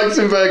know that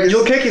Luxembourg is...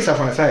 You'll kick yourself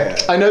when I say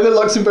it. I know that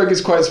Luxembourg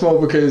is quite small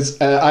because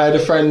I had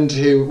a friend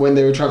who, when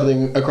they were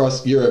travelling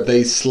across Europe,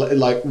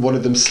 one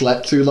of them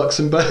slept through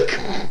Luxembourg.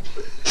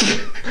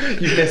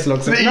 You've missed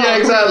Luxembourg. Yeah,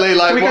 exactly.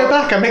 Like, can we go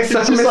back? I mixed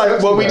up.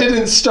 Well, we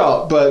didn't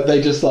stop, but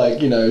they just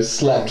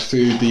slept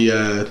through the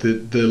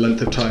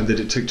length of time that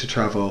it took to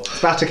travel.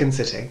 Vatican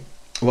City.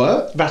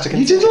 What? Vatican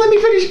You City. didn't let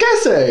me finish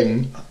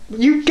guessing.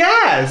 You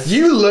guessed.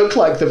 You look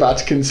like the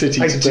Vatican City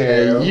I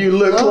today. do. You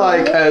look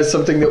like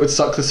something that would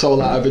suck the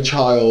soul out of a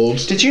child.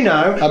 Did you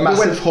know? A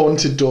massive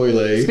haunted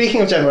doily.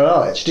 Speaking of general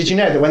knowledge, did you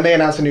know that when they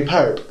announce a new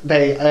pope,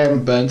 they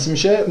burn some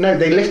shit? No,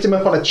 they lift him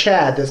up on a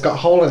chair that's got a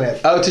hole in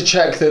it. Oh, to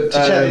check that.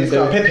 He's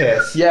got a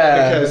pipis.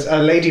 Yeah. Because a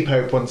lady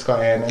pope once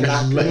got in, and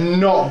that could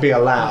not be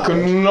allowed.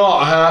 Could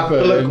not happen.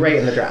 But look great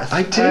in the dress.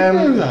 I did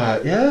know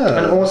that. Yeah.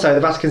 And also,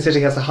 the Vatican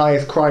City has the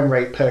highest crime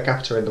rate per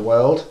capita in the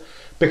world.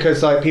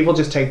 Because people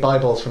just take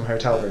Bibles from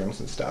hotel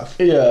rooms and stuff.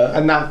 Yeah.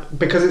 And that,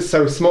 because it's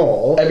so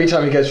small... Every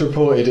time it gets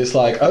reported, it's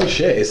like, oh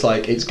shit,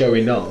 it's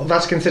going on.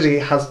 Vatican City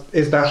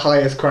is the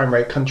highest crime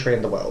rate country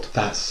in the world.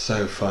 That's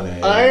so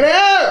funny. I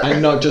know!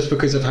 And not just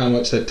because of how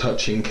much they're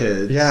touching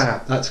kids.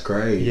 Yeah. That's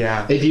great.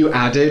 Yeah. If you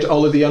added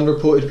all of the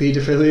unreported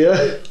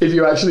paedophilia, if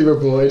you actually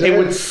reported it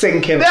would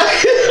sink in.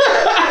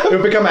 It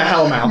would become a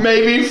hellmouth.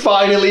 Maybe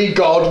finally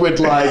God would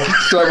throw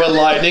a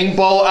lightning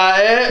bolt at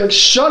it. Like,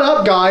 shut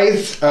up,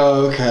 guys.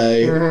 Oh,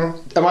 okay.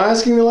 Mm-hmm. Am I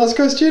asking the last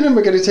question and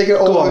we're going to take it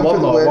all on, one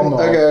more.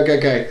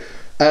 Okay.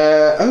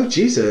 Oh,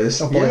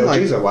 Jesus. Oh, boy,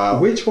 Jesus, wow.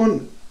 Which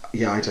one?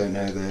 Yeah, I don't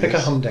know this. Pick a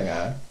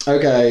humdinger.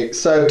 Okay,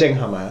 so...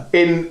 Dinghummer.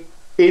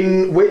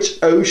 In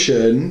which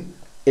ocean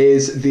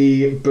is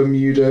the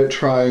Bermuda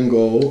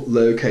Triangle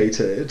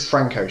located?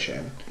 Frank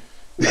Ocean.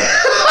 You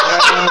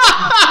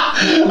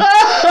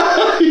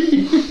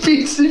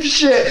piece of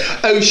shit.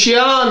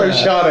 Oceania,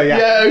 yeah.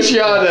 Yeah,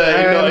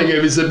 Oceania. In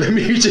Nottingham is the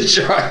Bermuda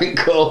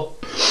Triangle.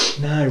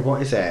 No,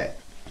 what is it?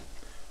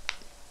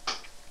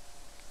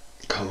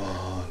 Come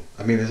on.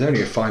 I mean, there's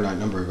only a finite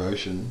number of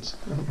oceans.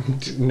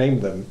 Name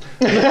them.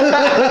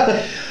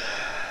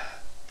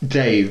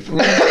 Dave. Dave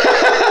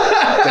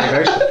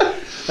Ocean.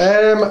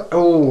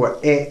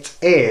 It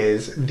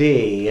is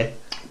the...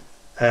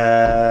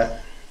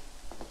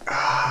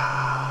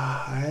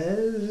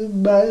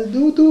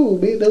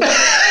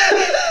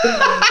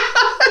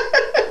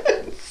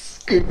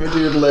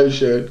 Scuba-doodle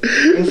ocean.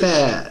 Is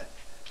it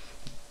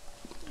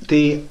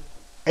the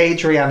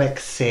Adriatic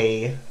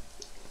Sea?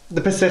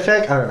 The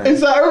Pacific? I don't know.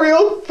 Is that a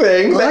real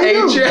thing? The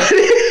Adriatic...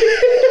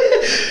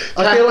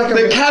 I feel like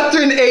the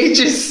Catherine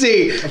Aegis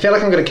Sea. I feel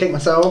like I'm going to kick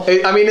myself.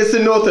 I mean, it's the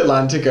North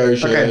Atlantic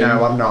Ocean. Okay,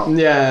 no, I'm not.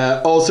 Yeah,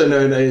 also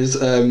known as,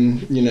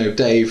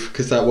 Dave,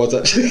 because that was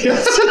actually the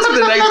answer to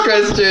the next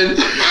question.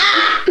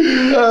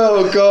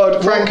 Oh,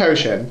 God. Frank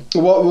Ocean.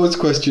 What was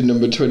question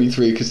number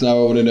 23? Because now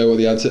I want to know what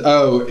the answer...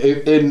 Oh,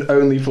 in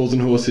Only Fools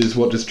and Horses,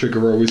 what does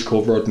Trigger always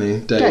call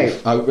Rodney?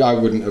 Dave. I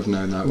wouldn't have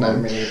known that one. No,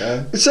 me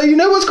neither. So you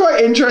know what's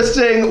quite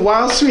interesting?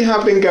 Whilst we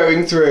have been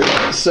going through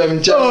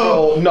some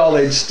general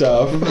knowledge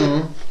stuff,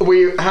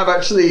 we have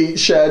actually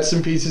shared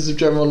some pieces of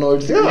general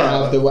knowledge that we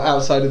have that were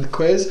outside of the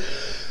quiz.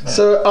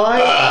 So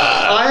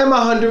I am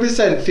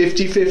 100%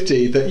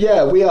 50-50 that,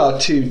 yeah, we are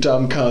two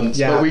dumb cunts,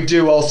 but we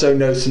do also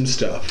know some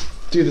stuff.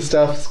 Do the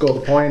stuff, score the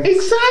points.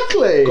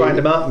 Exactly. Grind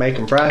them up, make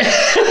them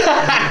fresh.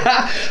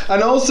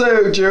 And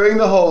also, during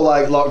the whole,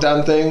 like,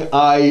 lockdown thing,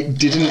 I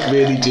didn't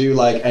really do,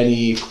 like,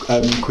 any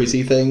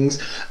quizzy things.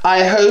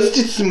 I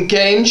hosted some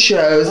game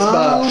shows,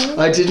 but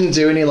I didn't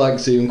do any, like,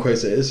 Zoom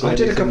quizzes. I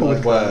did a couple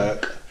with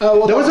work. Oh,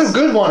 well, there was a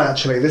good one,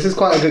 actually. This is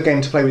quite a good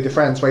game to play with your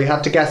friends, where you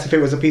had to guess if it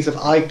was a piece of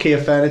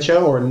IKEA furniture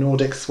or a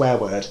Nordic swear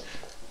word.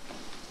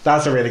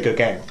 That's a really good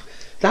game.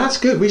 That's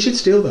good. We should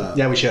steal that.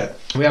 Yeah, we should.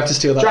 We have to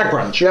steal that. Drag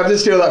brunch. We have to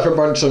steal that for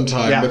brunch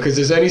sometime because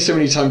there's only so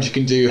many times you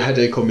can do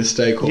headache or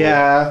mistake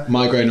or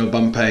migraine or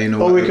bum pain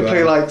or we could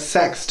play like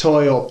sex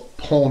toy or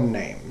porn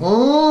name.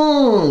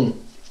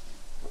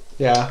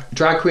 Yeah.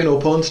 Drag queen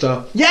or porn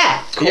star.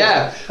 Yeah. Cool.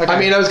 Yeah. Okay. I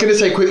mean, I was going to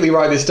say quickly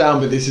write this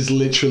down, but this is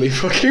literally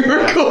fucking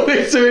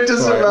recording, so it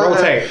doesn't matter. Roll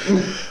tape.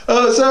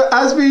 So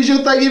as per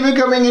usual, thank you for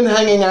coming and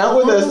hanging out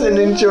with us and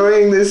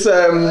enjoying this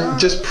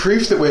just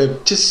proof that we're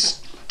just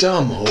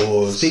dumb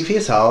whores. Speak for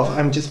yourself.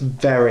 I'm just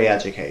very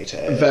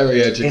educated.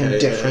 Very educated. In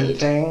different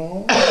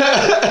things.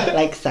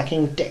 Like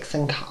sucking dicks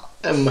and cocks.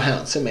 And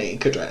how to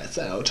make a dress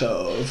out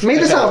of. Made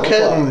this out of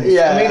curtains.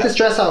 Yeah. I made this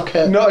dress out of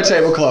curtains. Not a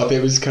tablecloth,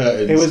 it was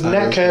curtains. It was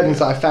net curtains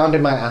that I found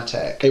in my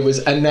attic. It was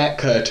Annette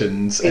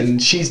Curtains,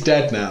 and she's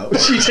dead now.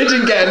 She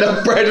didn't get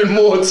enough bread and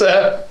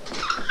water.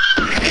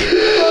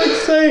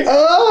 I'd say.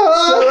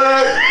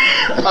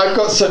 I've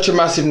got such a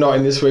massive knot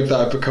in this wig that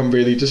I've become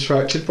really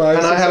distracted by.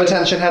 And I have a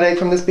tension headache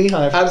from this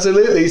beehive.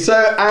 Absolutely.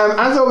 So,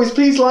 as always,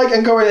 please like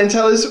and comment and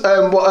tell us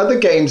what other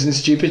games and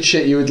stupid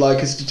shit you would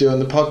like us to do on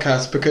the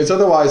podcast, because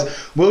otherwise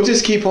we'll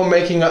just keep on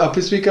making it up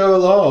as we go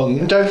along.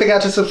 And don't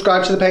forget to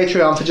subscribe to the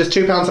Patreon. For just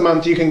 £2 a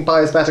month, you can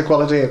buy us better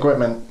quality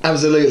equipment.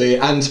 Absolutely.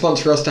 And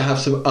sponsor us to have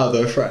some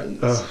other friends.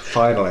 Oh,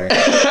 finally.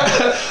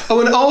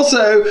 And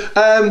also,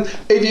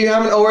 if you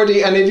haven't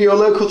already, and if you're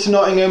local to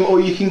Nottingham,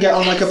 or you can get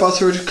on like a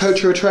bus or a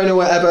coach or a train or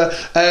whatever,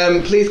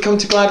 please come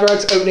to Glad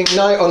Rags opening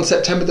night on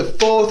September the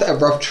 4th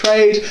at Rough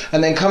Trade,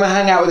 and then come and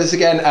hang out with us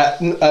again at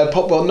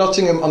Popwell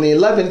Nottingham on the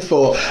 11th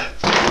for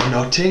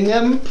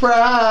Nottingham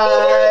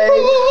Pride.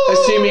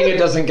 Assuming it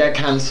doesn't get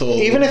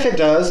cancelled. Even if it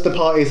does, the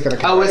party's going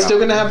to come. Oh, we're still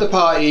going to have the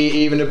party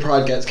even if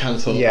Pride gets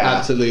cancelled. Yeah.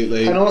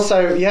 Absolutely. And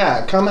also,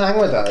 come hang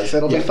with us.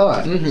 It'll be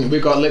fun. Mm-hmm.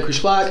 We've got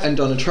Licorice Black and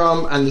Donna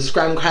Trump and the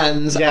Scram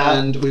Cans,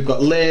 and we've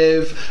got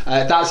Liv.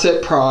 That's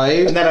at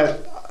Pride. And then at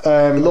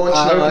launch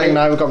opening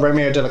night, we've got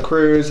Romeo de la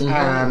Cruz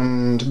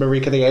and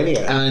Marika the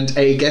Alien. And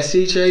a guest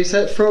DJ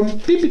set from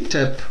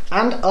Bibitep.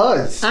 And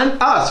us.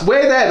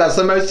 We're there. That's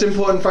the most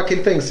important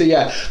fucking thing. So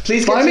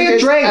please buy me a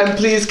drink. And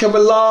please come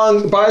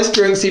along, buy us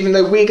drinks, even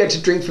though we get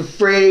to drink for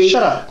free.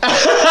 Shut up.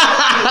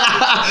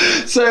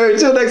 So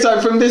until next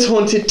time, from this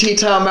haunted tea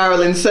town,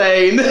 Marilyn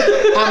Sane.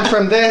 And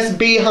from this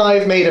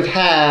beehive made of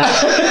hair.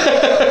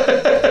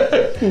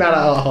 Not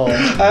at all.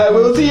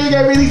 We'll see you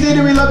again really soon,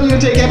 and we love you.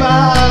 Take care.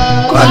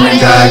 Bye. Glad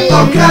Gag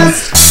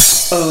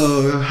Podcast.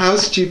 Oh, how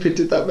stupid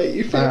did that make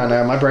you feel? I don't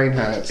know, my brain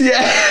hurts.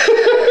 Yeah.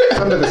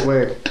 Under this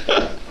wig.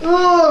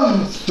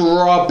 Oh,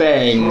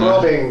 throbbing.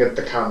 Throbbing at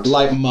the cunt.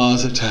 Like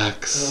Mars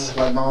attacks.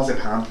 Like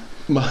marzipan.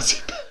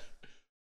 Marzipan.